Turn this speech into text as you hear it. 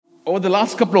over the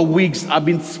last couple of weeks, I've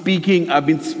been speaking on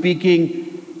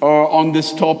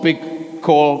this topic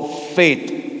called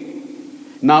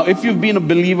faith. Now, if you've been a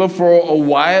believer for a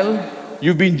while,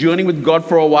 you've been journeying with God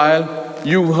for a while,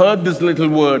 you've heard this little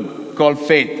word called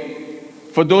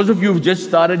faith. For those of you who've just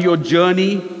started your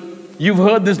journey, you've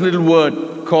heard this little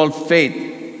word called faith.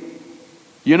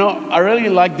 You know, I really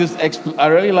like this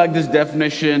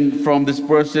definition from this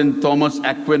person, Thomas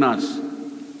Aquinas.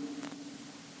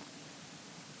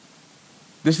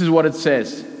 This is what it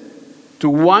says. To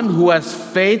one who has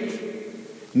faith,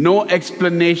 no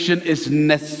explanation is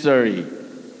necessary.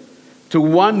 To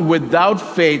one without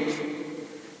faith,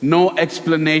 no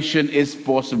explanation is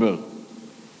possible.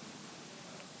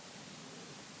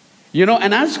 You know,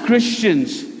 and as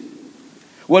Christians,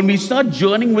 when we start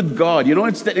journeying with God, you know,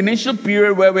 it's the initial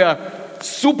period where we are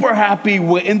super happy,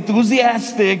 we're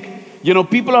enthusiastic. You know,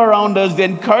 people around us, they're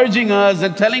encouraging us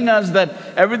and telling us that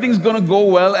everything's going to go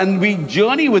well, and we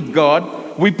journey with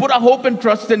God. We put our hope and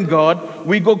trust in God.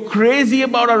 We go crazy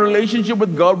about our relationship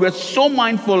with God. We're so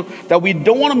mindful that we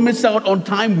don't want to miss out on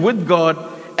time with God,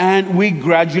 and we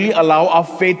gradually allow our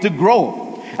faith to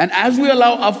grow. And as we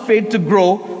allow our faith to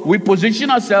grow, we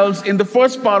position ourselves in the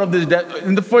first part of this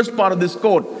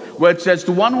quote, where it says,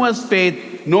 "To one who has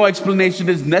faith, no explanation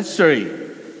is necessary."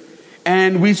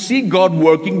 And we see God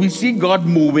working, we see God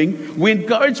moving, we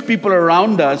encourage people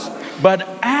around us. But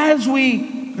as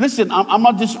we listen, I'm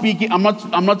not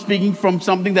speaking from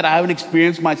something that I haven't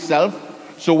experienced myself.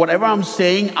 So whatever I'm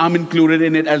saying, I'm included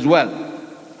in it as well.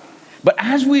 But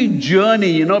as we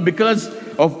journey, you know, because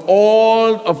of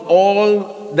all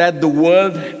that the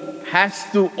world has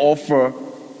to offer,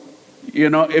 you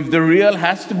know, if the real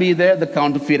has to be there, the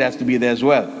counterfeit has to be there as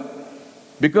well.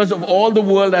 Because of all the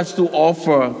world has to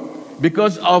offer,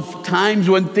 because of times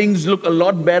when things look a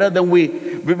lot better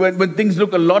when things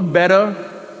look a lot better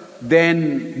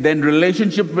than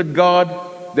relationship with God,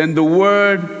 than the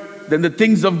Word, than the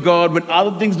things of God, when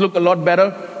other things look a lot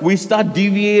better, we start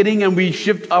deviating and we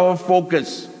shift our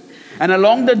focus. And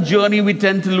along that journey, we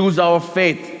tend to lose our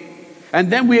faith. And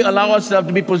then we allow ourselves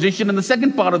to be positioned in the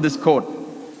second part of this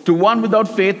quote. To one without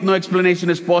faith, no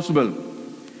explanation is possible.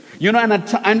 You know,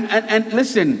 and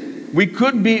listen, we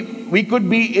could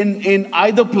be in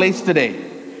either place today.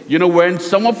 You know, when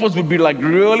some of us would be like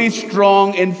really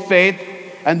strong in faith,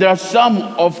 and there are some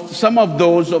of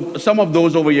those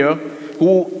over here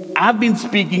who I've been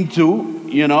speaking to,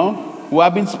 you know, who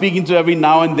I've been speaking to every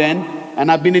now and then,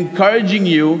 and I've been encouraging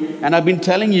you, and I've been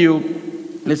telling you,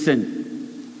 listen,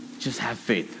 just have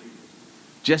faith.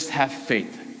 Just have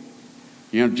faith.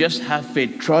 You know, just have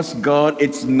faith. Trust God,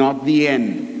 it's not the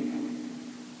end.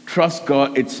 Trust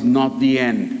God, it's not the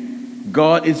end.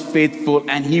 God is faithful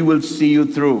and He will see you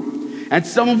through. And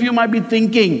some of you might be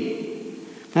thinking,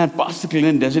 man, Pastor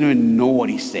Clinton doesn't even know what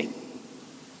he's saying.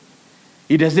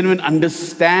 He doesn't even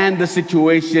understand the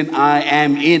situation I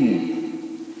am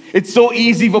in. It's so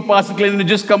easy for Pastor Clinton to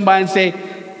just come by and say,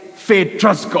 faith,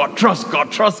 trust God, trust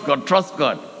God, trust God, trust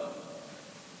God.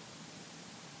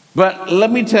 But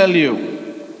let me tell you,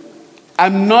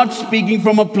 I'm not speaking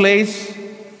from a place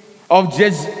of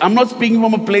just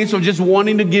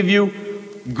wanting to give you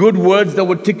good words that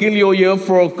would tickle your ear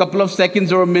for a couple of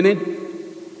seconds or a minute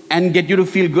and get you to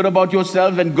feel good about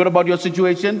yourself and good about your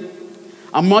situation.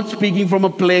 I'm not speaking from a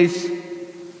place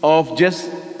of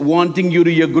just wanting you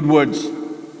to hear good words.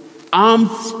 I'm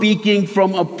speaking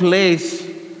from a place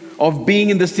of being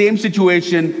in the same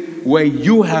situation where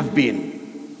you have been.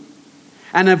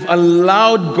 And I've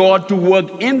allowed God to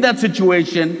work in that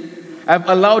situation. I've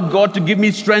allowed God to give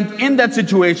me strength in that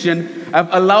situation.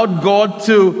 I've allowed God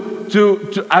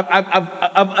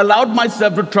I've allowed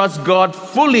myself to trust God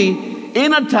fully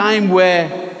in a time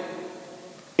where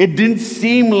it didn't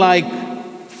seem like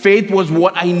faith was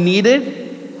what I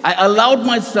needed. I allowed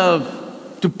myself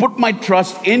to put my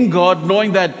trust in God,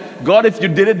 knowing that, God, if you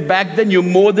did it back then, you're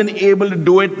more than able to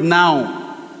do it now.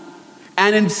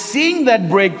 And in seeing that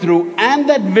breakthrough and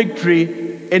that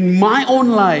victory in my own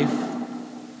life,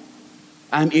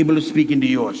 I'm able to speak into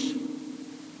yours.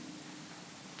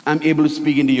 I'm able to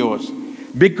speak into yours.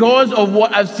 Because of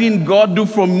what I've seen God do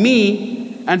for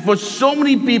me, and for so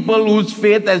many people whose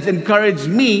faith has encouraged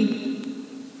me,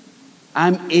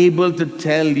 I'm able to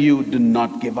tell you, do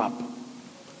not give up.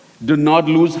 Do not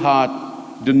lose heart.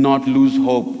 Do not lose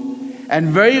hope. And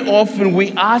very often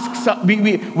we ask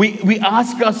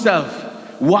ourselves,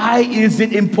 why is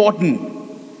it important?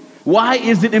 Why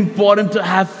is it important to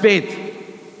have faith?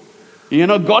 You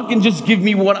know, God can just give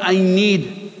me what I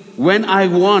need when I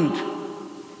want.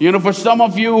 You know, for some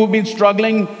of you who've been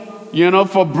struggling, you know,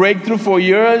 for breakthrough for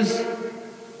years,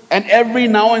 And every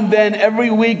now and then,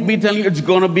 every week, me telling you it's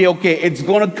going to be okay. It's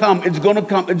going to come. It's going to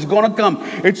come. It's going to come.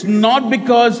 It's not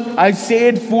because I say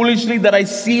it foolishly that I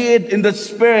see it in the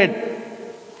Spirit.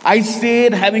 I say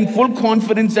it having full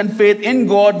confidence and faith in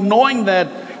God, knowing that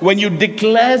when you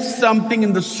declare something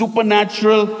in the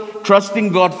supernatural,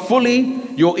 trusting God fully,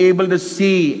 you're able to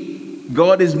see.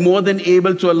 God is more than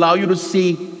able to allow you to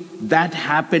see that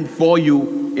happen for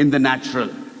you in the natural.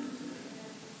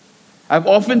 I've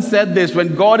often said this,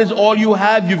 when God is all you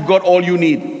have, you've got all you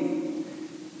need.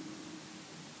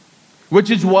 Which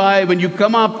is why when you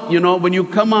come up, when you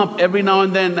come up every now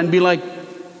and then and be like,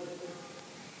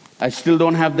 I still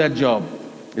don't have that job.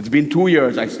 It's been 2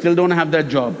 years, I still don't have that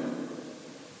job.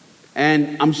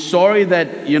 And I'm sorry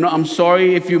that, I'm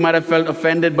sorry if you might have felt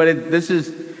offended, but this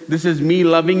is me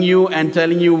loving you and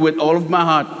telling you with all of my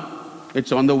heart,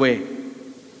 it's on the way.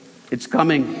 It's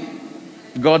coming.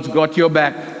 God's got your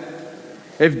back.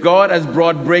 If God has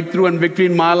brought breakthrough and victory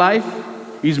in my life,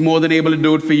 He's more than able to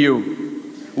do it for you.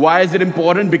 Why is it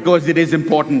important? Because it is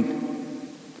important.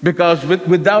 Because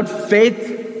without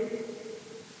faith,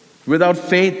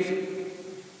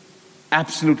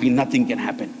 absolutely nothing can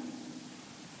happen.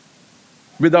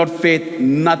 Without faith,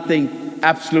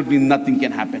 absolutely nothing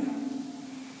can happen.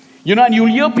 And you'll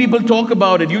hear people talk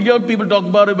about it. You'll hear people talk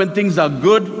about it when things are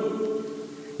good.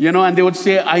 And they would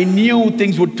say, I knew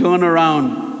things would turn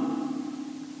around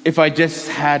if I just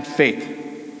had faith.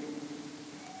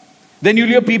 Then you'll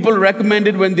hear people recommend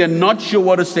it when they're not sure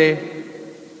what to say.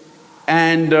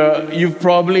 And you've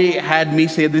probably had me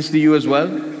say this to you as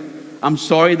well. I'm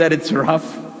sorry that it's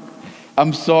rough.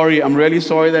 I'm really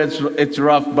sorry that it's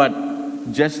rough, but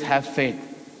just have faith.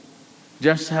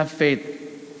 Just have faith.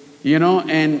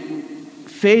 And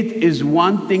faith is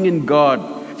one thing in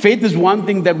God. Faith is one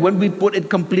thing that when we put it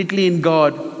completely in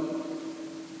God,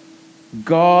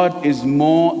 God is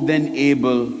more than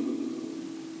able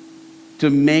to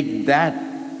make that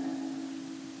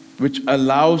which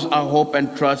allows our hope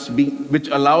and trust to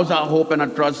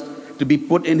be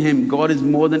put in Him. God is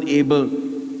more than able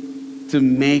to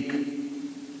make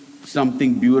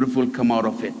something beautiful come out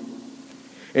of it.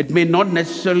 It may not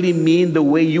necessarily mean the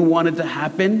way you want it to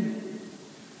happen,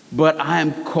 but I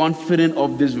am confident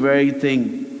of this very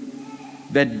thing,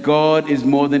 that God is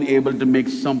more than able to make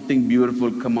something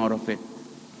beautiful come out of it.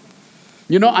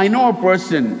 I know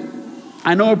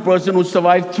a person who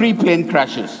survived 3 plane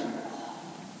crashes.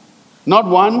 Not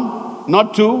 1,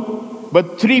 not 2,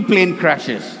 but 3 plane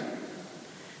crashes.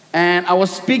 And I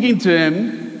was speaking to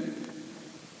him,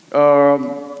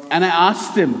 and I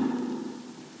asked him,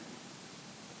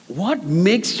 what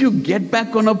makes you get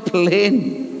back on a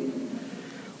plane?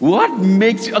 What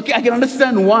makes you... Okay, I can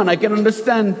understand 1. I can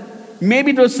understand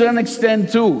maybe to a certain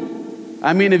extent 2.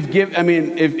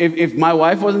 If my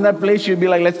wife was in that place, she'd be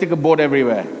like, let's take a boat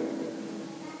everywhere.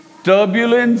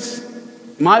 Turbulence,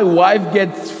 my wife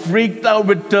gets freaked out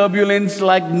with turbulence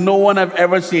like no one I've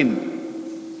ever seen.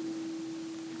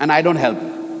 And I don't help.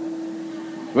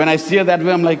 When I see her that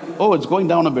way, I'm like, oh, it's going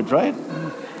down a bit, right?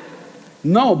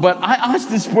 No, but I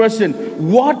asked this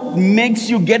person, what makes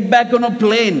you get back on a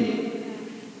plane?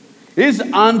 His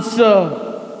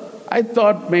answer, I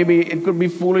thought maybe it could be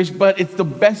foolish, but it's the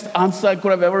best answer I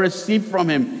could have ever received from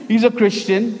him. He's a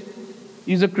Christian.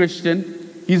 He's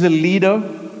a leader.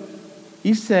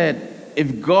 He said,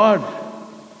 if God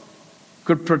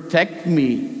could protect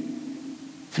me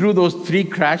through those 3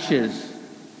 crashes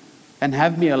and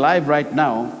have me alive right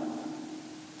now,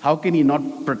 how can He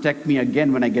not protect me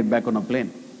again when I get back on a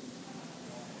plane?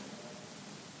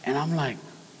 And I'm like,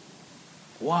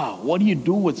 wow, what do you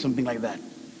do with something like that?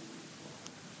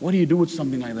 What do you do with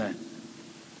something like that?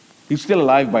 He's still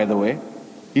alive, by the way.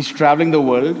 He's traveling the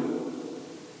world.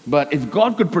 But if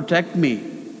God could protect me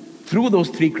through those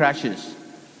 3 crashes,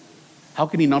 how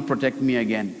can He not protect me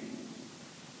again?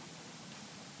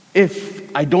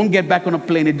 If I don't get back on a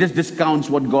plane, it just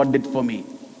discounts what God did for me.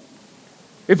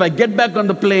 If I get back on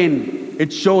the plane,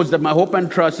 it shows that my hope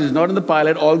and trust is not in the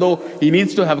pilot, although he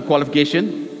needs to have a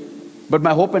qualification. But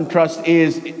my hope and trust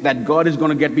is that God is going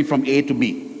to get me from A to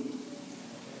B.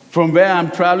 From where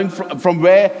I'm traveling, from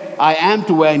where I am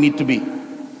to where I need to be.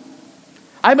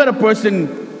 I met a person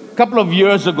a couple of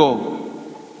years ago,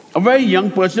 a very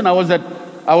young person. I was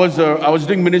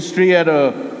doing ministry with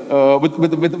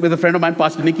a friend of mine,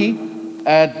 Pastor Nicky,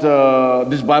 at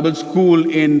this Bible school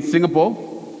in Singapore.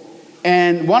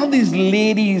 And one of these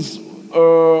ladies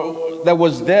that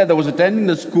was attending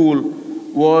the school,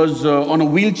 was on a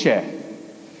wheelchair.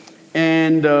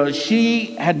 And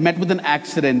she had met with an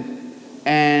accident.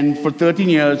 And for 13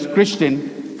 years,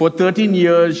 Christian, for 13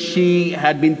 years, she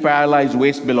had been paralyzed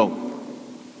waist below.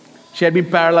 She had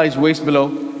been paralyzed waist below.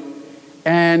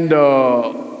 And,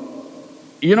 while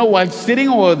sitting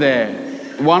over there,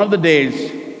 one of the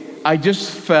days, I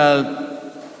just felt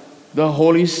the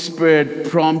Holy Spirit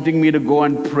prompting me to go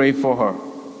and pray for her.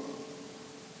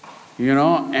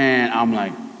 And I'm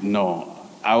like, no.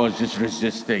 I was just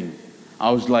resisting.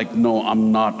 I was like, no,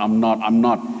 I'm not.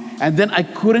 And then I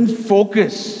couldn't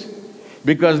focus.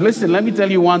 Because listen, let me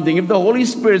tell you one thing. If the Holy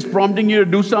Spirit is prompting you to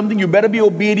do something, you better be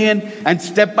obedient and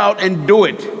step out and do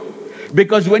it.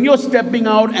 Because when you're stepping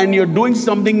out and you're doing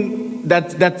something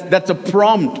that's a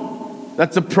prompt,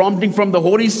 that's a prompting from the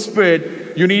Holy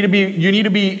Spirit, you need to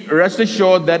be rest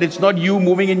assured that it's not you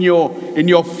moving in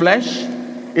your flesh.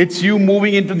 It's you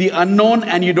moving into the unknown,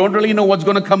 and you don't really know what's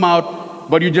going to come out,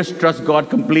 but you just trust God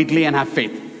completely and have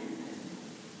faith.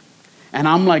 And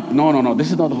I'm like, no,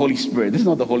 this is not the Holy Spirit. This is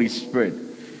not the Holy Spirit.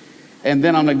 And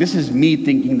then I'm like, this is me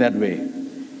thinking that way.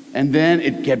 And then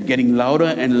it kept getting louder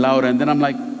and louder. And then I'm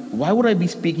like, why would I be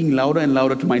speaking louder and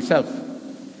louder to myself?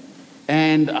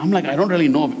 And I'm like, I don't really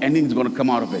know if anything's going to come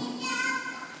out of it.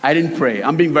 I didn't pray.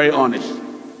 I'm being very honest.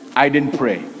 I didn't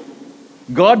pray.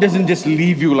 God doesn't just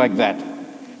leave you like that.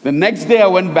 The next day I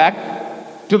went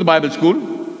back to the Bible school.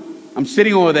 I'm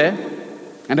sitting over there.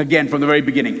 And again, from the very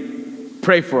beginning,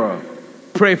 pray for her.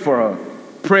 Pray for her.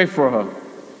 Pray for her.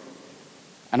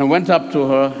 And I went up to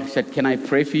her. I said, can I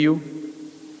pray for you?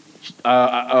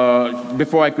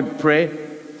 Before I could pray,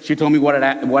 she told me what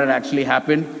had actually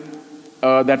happened.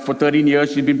 That for 13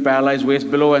 years she'd been paralyzed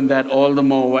waist below, and that all the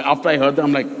more. After I heard that,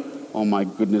 I'm like, oh my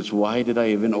goodness, why did I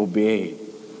even obey?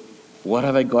 What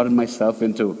have I gotten myself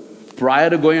into? Prior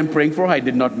to going and praying for her, I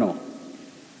did not know.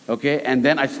 Okay? And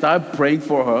then I started praying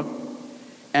for her,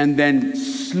 and then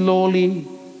slowly,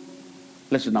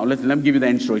 listen, let me give you the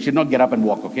end story. She did not get up and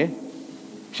walk, okay?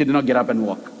 She did not get up and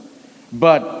walk.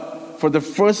 But for the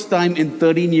first time in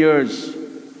 13 years,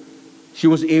 she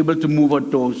was able to move her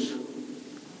toes.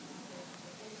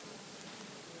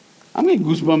 I'm getting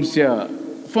goosebumps here.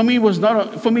 For me,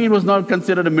 it was not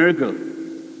considered a miracle.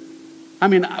 I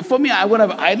mean, for me, I would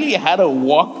have ideally had her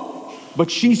walk,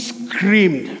 but she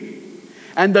screamed.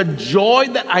 And the joy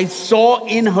that I saw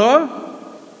in her,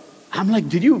 I'm like,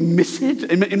 did you miss it?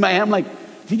 In my head, I'm like,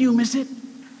 did you miss it?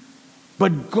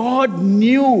 But God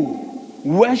knew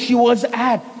where she was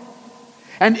at.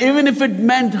 And even if it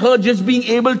meant her just being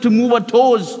able to move her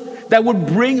toes, that would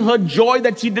bring her joy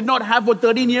that she did not have for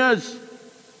 13 years.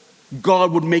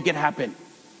 God would make it happen.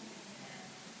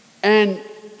 And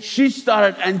she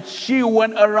started, and she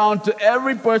went around to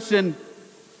every person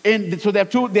so they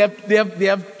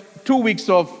have 2 weeks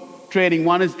of training.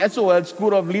 One is SOL,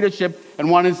 School of Leadership, and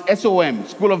one is SOM,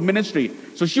 School of Ministry.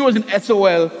 So she was in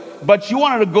SOL, but she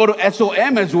wanted to go to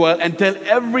SOM as well and tell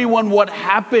everyone what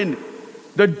happened.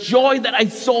 The joy that I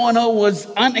saw in her was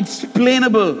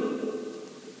unexplainable.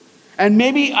 And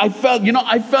maybe I felt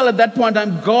at that point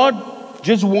in time, God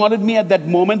just wanted me at that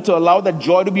moment to allow that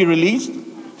joy to be released.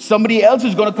 Somebody else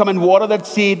is going to come and water that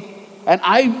seed. And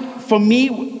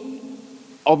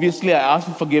obviously I asked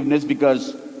for forgiveness,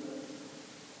 because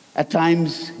at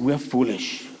times we are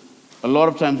foolish. A lot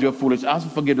of times we are foolish. I ask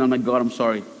for forgiveness. I'm like, God, I'm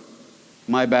sorry.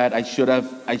 My bad. I should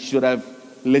have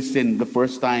listened the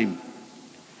first time.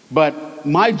 But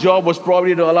my job was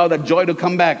probably to allow that joy to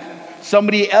come back.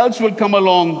 Somebody else will come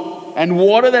along and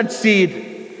water that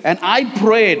seed. And I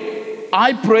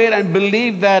prayed and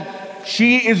believed that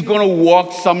she is going to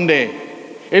walk someday.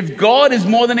 If God is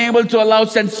more than able to allow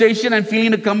sensation and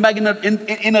feeling to come back in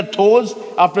her toes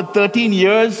after 13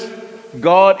 years,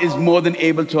 God is more than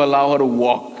able to allow her to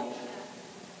walk.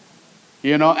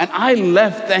 And I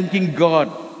left thanking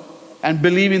God and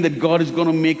believing that God is going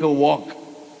to make her walk.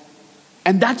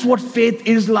 And that's what faith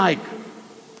is like.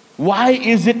 Why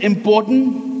is it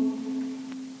important?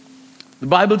 The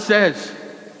Bible says,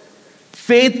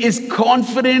 faith is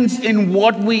confidence in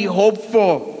what we hope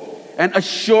for and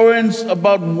assurance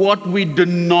about what we do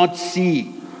not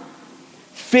see.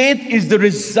 Faith is the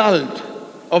result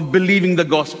of believing the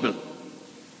gospel.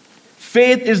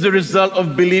 Faith is the result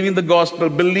of believing the gospel,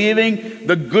 believing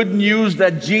the good news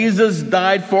that Jesus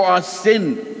died for our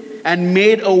sin and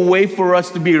made a way for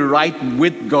us to be right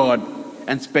with God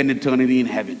and spend eternity in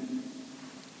heaven.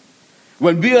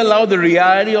 When we allow the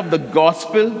reality of the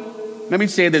gospel, let me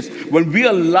say this, when we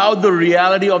allow the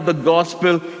reality of the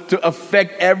gospel to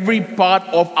affect every part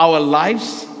of our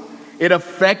lives, it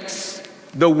affects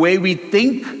the way we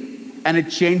think and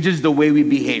it changes the way we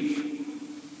behave.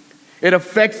 It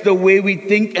affects the way we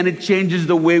think and it changes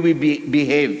the way we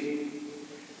behave.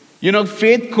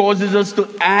 Faith causes us to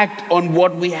act on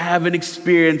what we haven't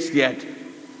experienced yet.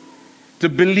 To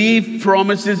believe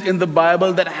promises in the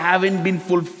Bible that haven't been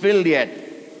fulfilled yet.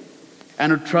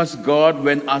 and to trust God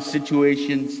when our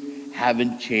situations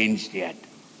haven't changed yet.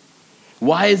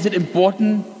 Why is it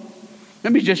important?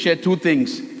 Let me just share two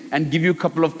things and give you a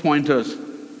couple of pointers.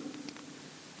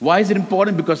 Why is it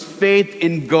important? Because faith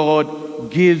in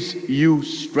God gives you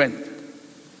strength.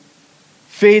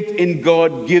 Faith in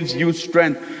God gives you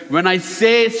strength. When I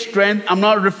say strength, I'm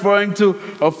not referring to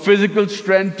a physical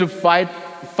strength to fight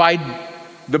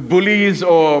the bullies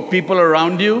or people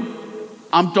around you.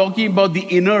 I'm talking about the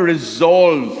inner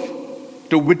resolve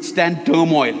to withstand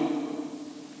turmoil.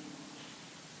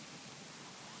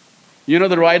 You know,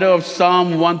 the writer of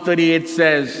Psalm 138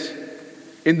 says,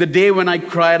 "In the day when I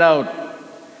cried out,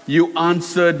 you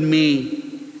answered me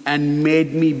and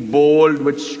made me bold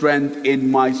with strength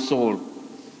in my soul."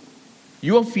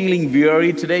 You are feeling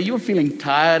weary today. You are feeling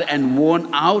tired and worn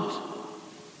out.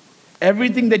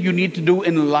 Everything that you need to do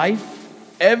in life,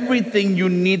 everything you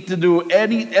need to do,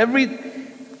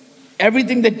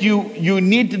 everything that you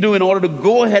need to do in order to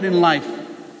go ahead in life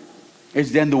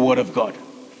is then the Word of God.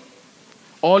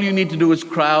 All you need to do is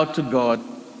cry out to God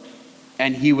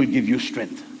and He will give you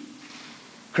strength.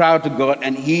 Cry out to God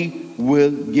and He will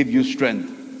give you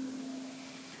strength.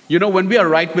 You know, when we are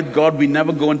right with God, we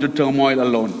never go into turmoil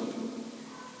alone.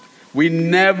 We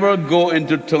never go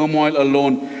into turmoil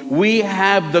alone. We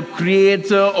have the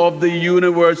Creator of the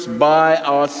universe by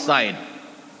our side.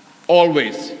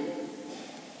 Always.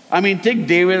 I mean, take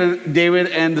David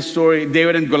and the story,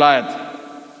 David and Goliath.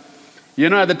 You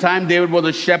know, at the time, David was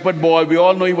a shepherd boy. We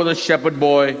all know he was a shepherd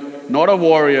boy, not a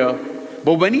warrior.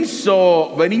 But when he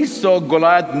saw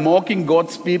Goliath mocking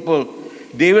God's people,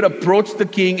 David approached the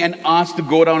king and asked to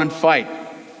go down and fight.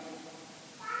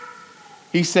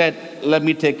 He said, "Let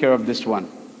me take care of this one.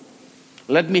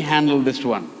 Let me handle this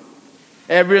one."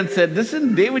 Everyone said,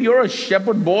 "Listen, David, you're a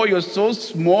shepherd boy. You're so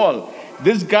small.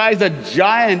 This guy's a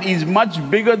giant. He's much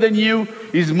bigger than you.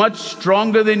 He's much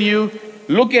stronger than you.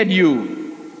 Look at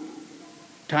you.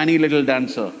 Tiny little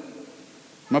dancer."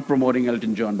 I'm not promoting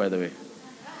Elton John, by the way.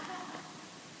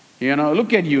 You know,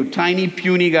 look at you, tiny,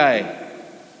 puny guy.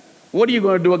 What are you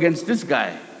going to do against this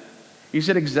guy? He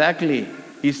said, "Exactly.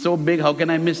 He's so big, how can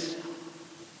I miss?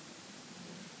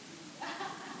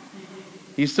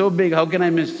 He's so big, how can I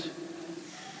miss?"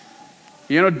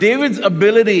 You know, David's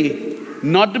ability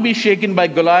not to be shaken by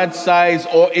Goliath's size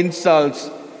or insults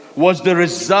was the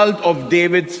result of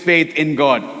David's faith in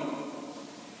God.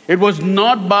 It was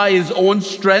not by his own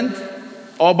strength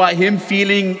or by him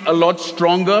feeling a lot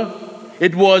stronger.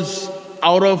 It was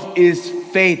out of his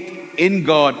faith in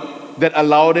God that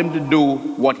allowed him to do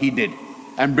what he did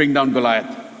and bring down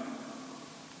Goliath.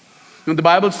 And the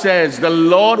Bible says, "The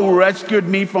Lord who rescued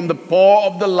me from the paw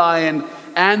of the lion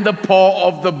and the paw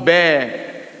of the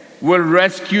bear will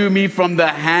rescue me from the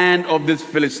hand of this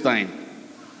Philistine."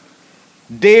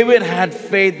 David had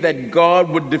faith that God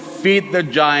would defeat the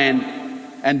giant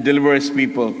and deliver his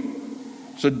people.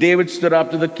 So David stood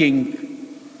up to the king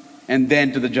and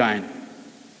then to the giant.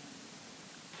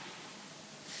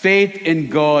 Faith in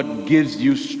God gives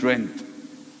you strength.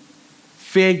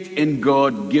 Faith in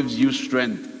God gives you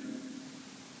strength.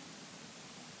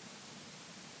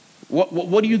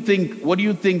 What do you think? What do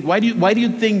you think? Why do you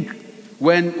think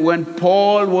when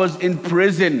Paul was in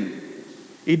prison,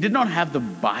 he did not have the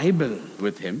Bible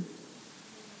with him,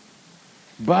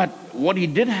 but what he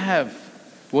did have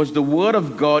was the Word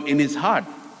of God in his heart.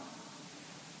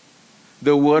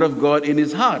 The Word of God in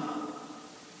his heart.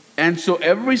 And so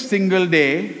every single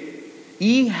day,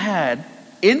 he had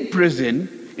in prison,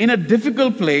 in a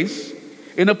difficult place,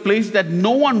 in a place that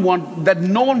no one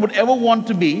would ever want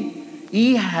to be,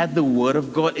 he had the Word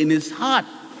of God in his heart,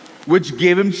 which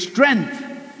gave him strength.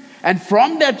 And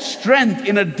from that strength,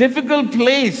 in a difficult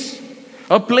place,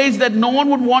 a place that no one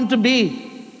would want to be,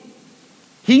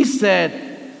 he said,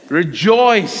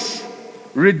 "Rejoice,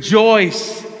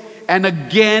 rejoice, and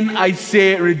again I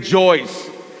say rejoice."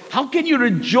 How can you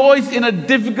rejoice in a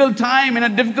difficult time, in a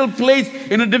difficult place,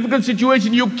 in a difficult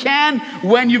situation? You can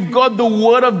when you've got the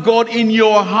Word of God in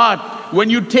your heart. When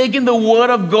you take in the Word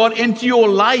of God into your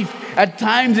life. At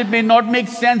times it may not make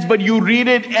sense, but you read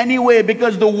it anyway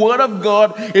because the Word of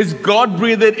God is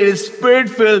God-breathed, it is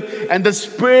Spirit-filled, and the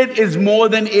Spirit is more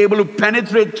than able to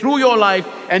penetrate through your life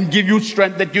and give you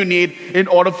strength that you need in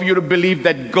order for you to believe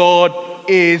that God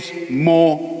is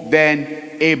more than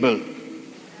able.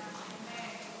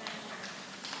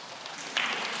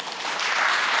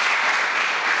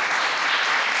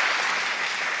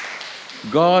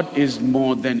 God is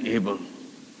more than able.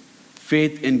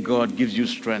 Faith in God gives you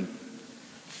strength.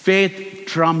 Faith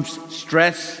trumps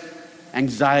stress,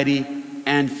 anxiety,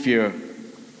 and fear.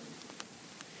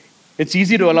 It's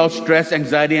easy to allow stress,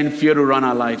 anxiety, and fear to run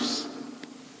our lives.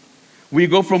 We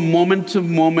go from moment to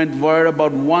moment worried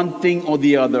about one thing or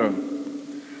the other.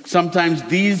 Sometimes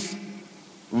these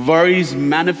worries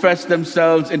manifest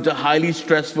themselves into highly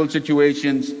stressful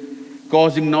situations,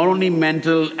 causing not only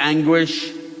mental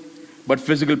anguish, but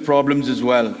physical problems as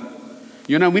well.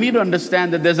 We need to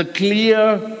understand that there's a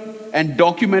clear and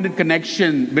documented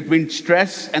connection between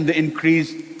stress and the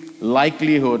increased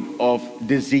likelihood of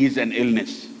disease and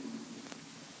illness.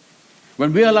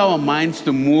 When we allow our minds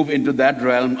to move into that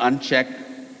realm unchecked,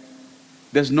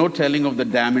 there's no telling of the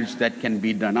damage that can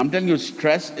be done. I'm telling you,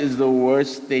 stress is the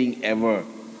worst thing ever.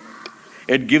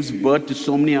 It gives birth to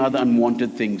so many other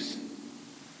unwanted things.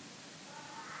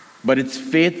 But it's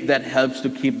faith that helps to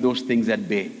keep those things at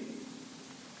bay.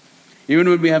 Even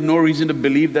when we have no reason to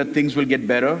believe that things will get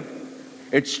better,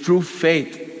 it's true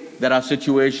faith that our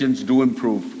situations do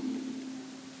improve.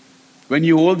 When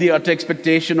you hold the utter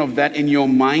expectation of that in your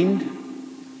mind,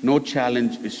 no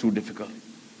challenge is too difficult.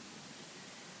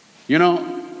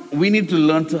 We need to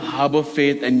learn to harbor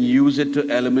faith and use it to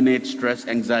eliminate stress,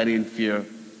 anxiety, and fear.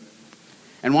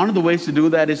 And one of the ways to do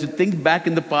that is to think back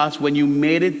in the past when you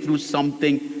made it through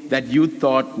something that you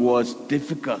thought was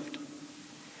difficult.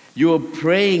 You were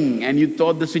praying and you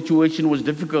thought the situation was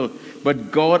difficult,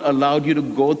 but God allowed you to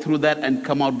go through that and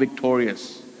come out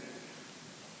victorious.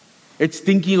 It's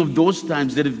thinking of those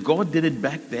times that if God did it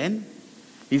back then,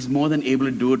 He's more than able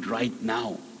to do it right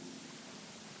now.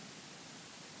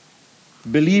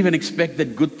 Believe and expect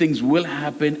that good things will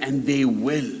happen, and they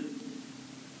will.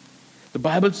 The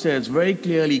Bible says very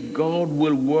clearly, God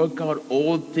will work out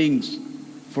all things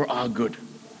for our good.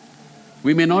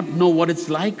 We may not know what it's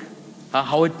like, or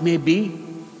how it may be,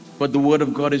 but the Word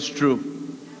of God is true.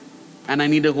 And I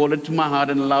need to hold it to my heart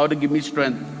and allow it to give me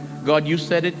strength. God, you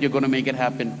said it, you're going to make it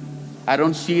happen. I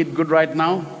don't see it good right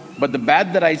now, but the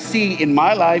bad that I see in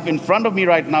my life, in front of me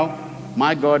right now,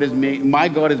 my God is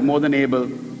more than able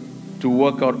to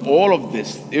work out all of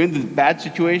this, even this bad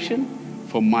situation,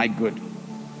 for my good.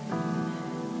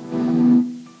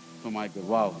 For my good.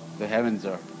 Wow, the heavens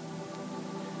are.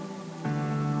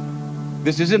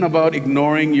 This isn't about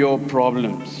ignoring your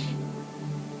problems.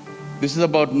 This is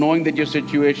about knowing that your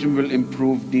situation will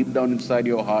improve deep down inside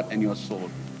your heart and your soul.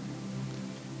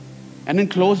 And in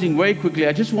closing, very quickly,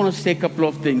 I just want to say a couple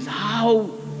of things.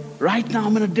 Right now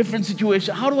I'm in a different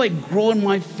situation. How do I grow in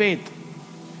my faith?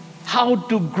 How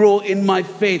to grow in my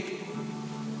faith?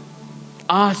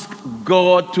 Ask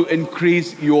God to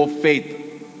increase your faith.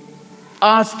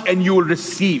 Ask and you will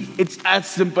receive. It's as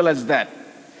simple as that.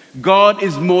 God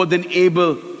is more than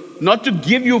able not to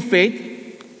give you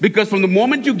faith, because from the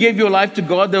moment you gave your life to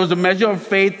God, there was a measure of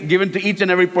faith given to each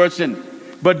and every person.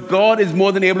 But God is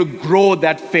more than able to grow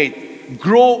that faith.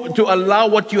 Grow, to allow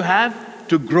what you have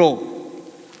to grow.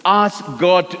 Ask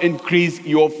God to increase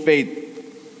your faith.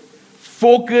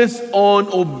 Focus on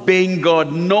obeying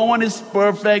God. No one is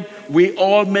perfect. We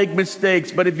all make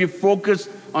mistakes. But if you focus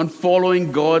on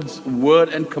following God's word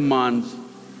and commands,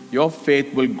 your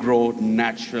faith will grow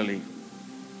naturally.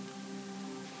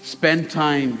 Spend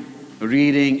time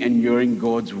reading and hearing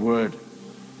God's word.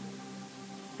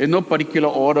 In no particular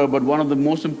order, but one of the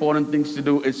most important things to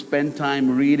do is spend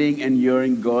time reading and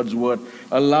hearing God's word.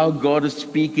 Allow God to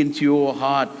speak into your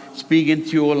heart, speak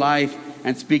into your life,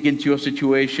 and speak into your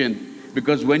situation.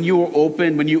 Because when you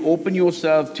open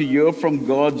yourself to hear from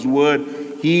God's word,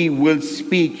 He will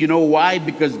speak. You know why?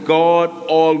 Because God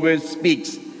always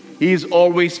speaks. He is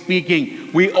always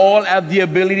speaking. We all have the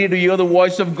ability to hear the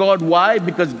voice of God. Why?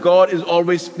 Because God is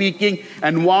always speaking.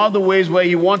 And one of the ways where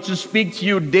He wants to speak to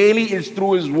you daily is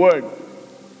through His word.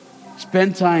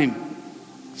 Spend time.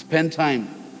 Spend time.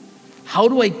 How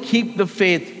do I keep the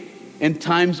faith in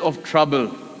times of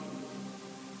trouble?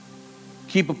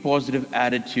 Keep a positive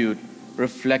attitude,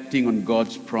 reflecting on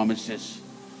God's promises.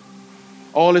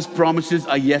 All His promises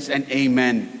are yes and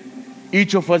amen.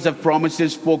 Each of us have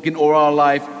promises spoken over our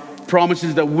life,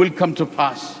 promises that will come to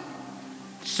pass.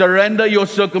 Surrender your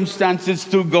circumstances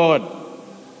to God.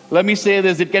 Let me say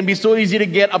this, it can be so easy to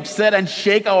get upset and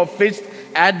shake our fist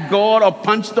at God or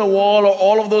punch the wall or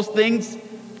all of those things.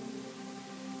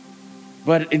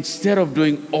 But instead of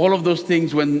doing all of those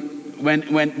things instead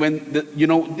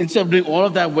of doing all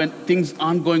of that when things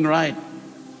aren't going right,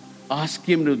 ask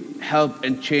Him to help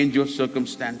and change your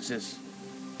circumstances.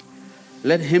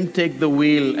 Let Him take the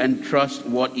wheel and trust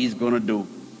what He's going to do.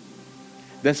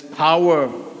 There's power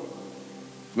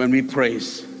when we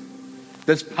praise.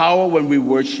 There's power when we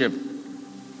worship.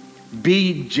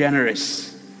 Be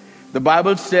generous. The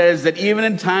Bible says that even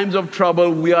in times of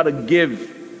trouble, we are to give.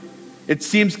 It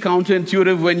seems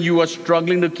counterintuitive when you are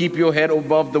struggling to keep your head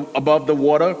above the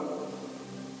water.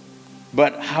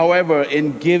 But however,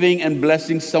 in giving and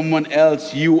blessing someone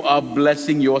else, you are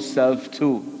blessing yourself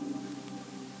too.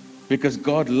 Because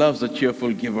God loves a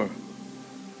cheerful giver.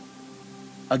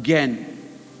 Again,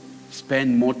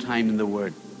 spend more time in the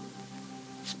Word.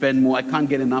 Spend more, I can't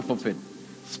get enough of it.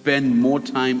 Spend more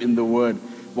time in the Word.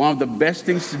 One of the best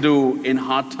things to do in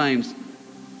hard times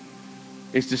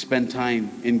is to spend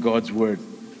time in God's Word.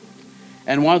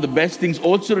 And one of the best things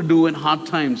also to do in hard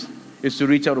times is to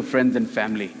reach out to friends and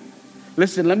family.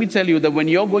 Listen, let me tell you that when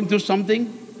you're going through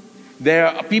something, there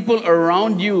are people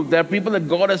around you, there are people that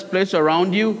God has placed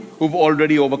around you who've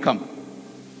already overcome.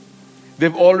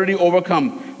 They've already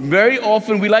overcome. Very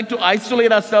often we like to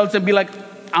isolate ourselves and be like,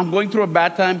 I'm going through a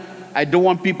bad time. I don't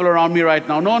want people around me right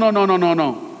now.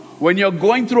 No. When you're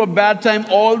going through a bad time,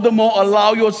 all the more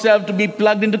allow yourself to be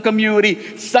plugged into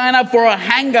community. Sign up for a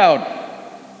hangout.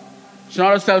 It's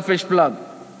not a selfish plug.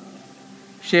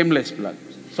 Shameless plug.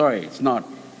 Sorry, it's not.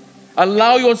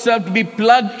 Allow yourself to be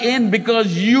plugged in,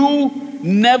 because you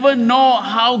never know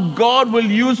how God will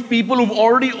use people who've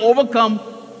already overcome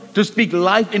to speak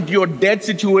life into your dead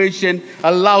situation,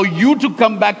 allow you to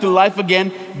come back to life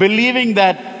again, believing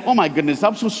that, oh my goodness,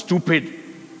 I'm so stupid.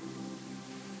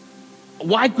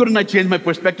 Why couldn't I change my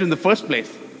perspective in the first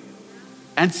place?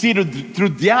 And see through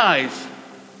their eyes,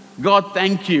 God,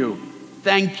 thank you.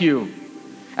 Thank you.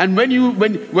 And when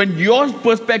your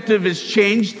perspective is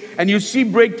changed and you see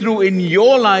breakthrough in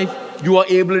your life, you are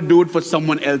able to do it for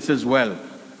someone else as well.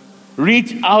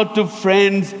 Reach out to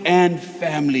friends and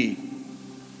family.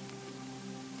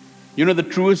 You know, the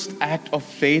truest act of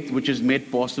faith which is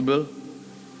made possible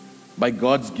by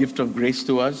God's gift of grace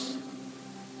to us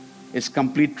is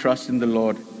complete trust in the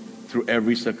Lord through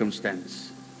every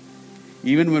circumstance.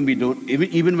 Even when we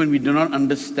do not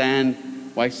understand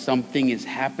why something is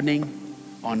happening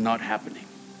or not happening.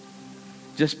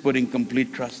 Just putting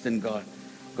complete trust in God.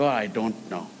 God, I don't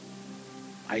know.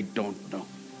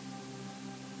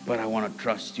 But I want to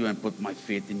trust you and put my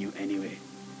faith in you anyway.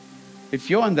 If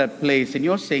you're in that place and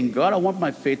you're saying, God, I want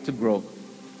my faith to grow.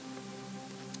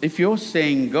 If you're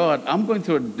saying, God, I'm going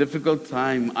through a difficult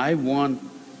time. I want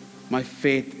my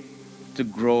faith to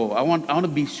grow. I want to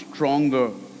be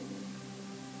stronger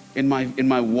in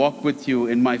my walk with you,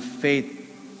 in my faith,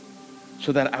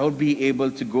 so that I would be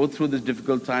able to go through this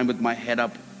difficult time with my head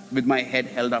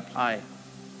held up high.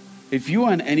 If you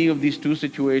are in any of these two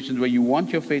situations where you want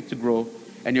your faith to grow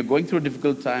and you're going through a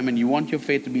difficult time and you want your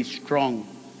faith to be strong,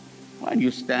 why don't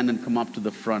you stand and come up to the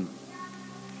front?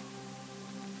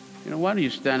 Why don't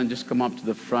you stand and just come up to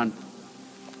the front?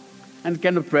 And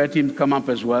can the prayer team come up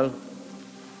as well?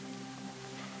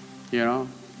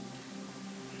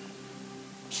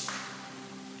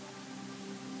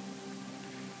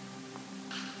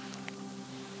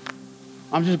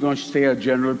 I'm just going to say a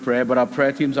general prayer, but our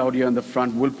prayer teams out here in the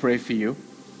front will pray for you.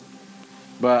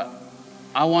 But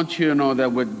I want you to know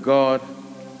that with God,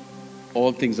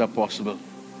 all things are possible.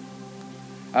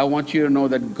 I want you to know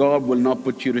that God will not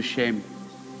put you to shame.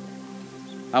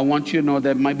 I want you to know that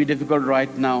it might be difficult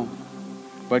right now,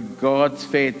 but God's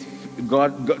faith,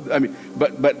 but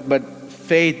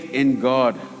faith in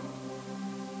God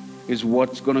is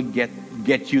what's going to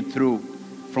get you through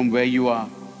from where you are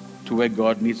to where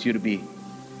God needs you to be.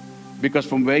 Because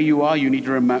from where you are, you need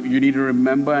to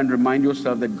remember and remind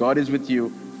yourself that God is with you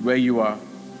where you are.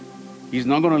 He's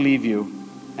not going to leave you,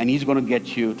 and He's going to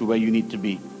get you to where you need to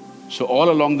be. So all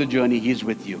along the journey, He's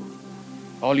with you.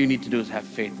 All you need to do is have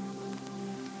faith.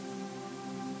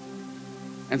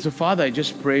 And so, Father, I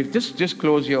just pray, just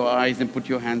close your eyes and put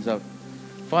your hands out.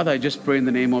 Father, I just pray in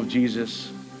the name of Jesus,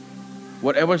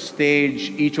 whatever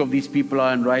stage each of these people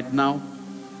are in right now,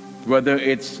 whether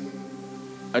it's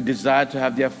a desire to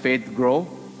have their faith grow,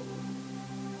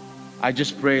 I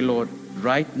just pray, Lord,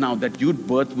 right now that you'd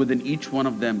birth within each one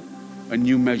of them a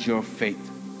new measure of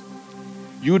faith.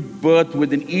 You'd birth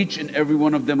within each and every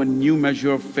one of them a new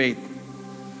measure of faith.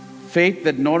 Faith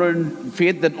that not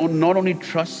only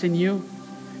trusts in you,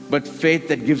 but faith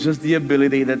that gives us the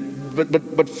ability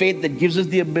but faith that gives us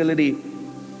the ability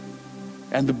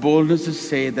and the boldness to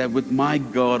say that with my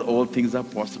God all things are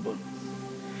possible.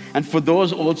 And for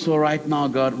those also right now,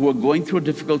 God, who are going through a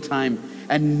difficult time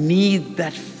and need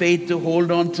that faith to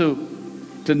hold on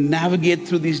to navigate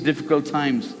through these difficult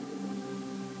times,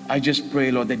 I just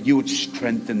pray, Lord, that you would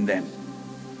strengthen them.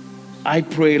 I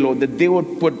pray, Lord, that they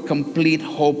would put complete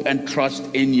hope and trust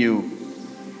in you.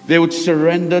 They would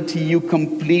surrender to you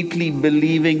completely,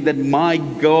 believing that my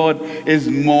God is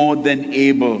more than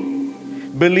able.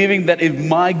 Believing that if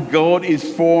my God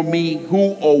is for me,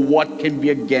 who or what can be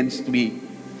against me?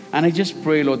 And I just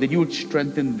pray, Lord, that you would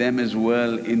strengthen them as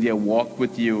well in their walk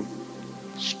with you,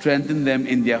 strengthen them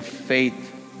in their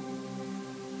faith,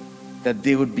 that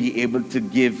they would be able to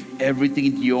give everything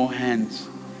into your hands,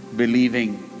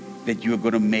 believing that you are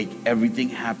going to make everything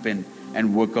happen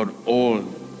and work out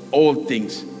all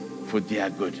things for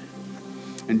their good.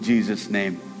 In Jesus'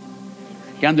 name.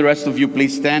 Can the rest of you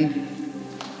please stand?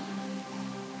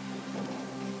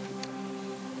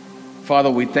 Father,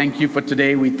 we thank you for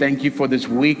today. We thank you for this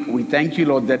week. We thank you,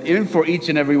 Lord, that even for each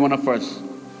and every one of us,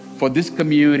 for this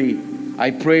community,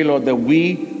 I pray, Lord, that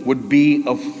we would be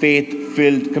a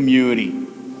faith-filled community.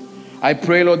 I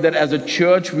pray, Lord, that as a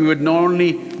church, we would not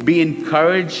only be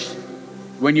encouraged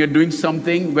when you're doing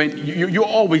something, when you're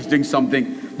always doing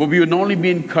something, but we would not only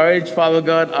be encouraged, Father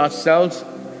God, ourselves,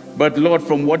 but Lord,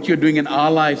 from what you're doing in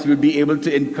our lives, we'll be able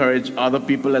to encourage other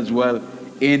people as well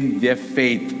in their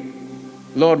faith.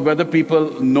 Lord, whether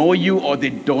people know you or they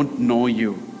don't know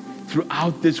you,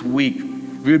 throughout this week,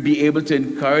 we'll be able to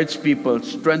encourage people,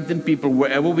 strengthen people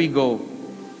wherever we go,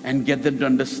 and get them to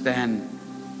understand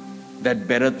that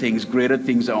better things, greater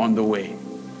things are on the way.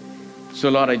 So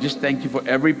Lord, I just thank you for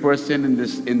every person in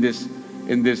this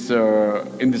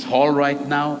hall right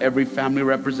now, every family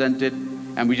represented,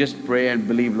 and we just pray and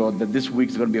believe, Lord, that this week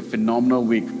is going to be a phenomenal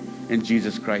week in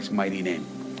Jesus Christ's mighty name.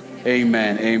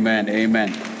 Amen, amen,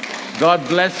 amen. God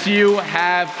bless you.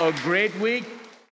 Have a great week.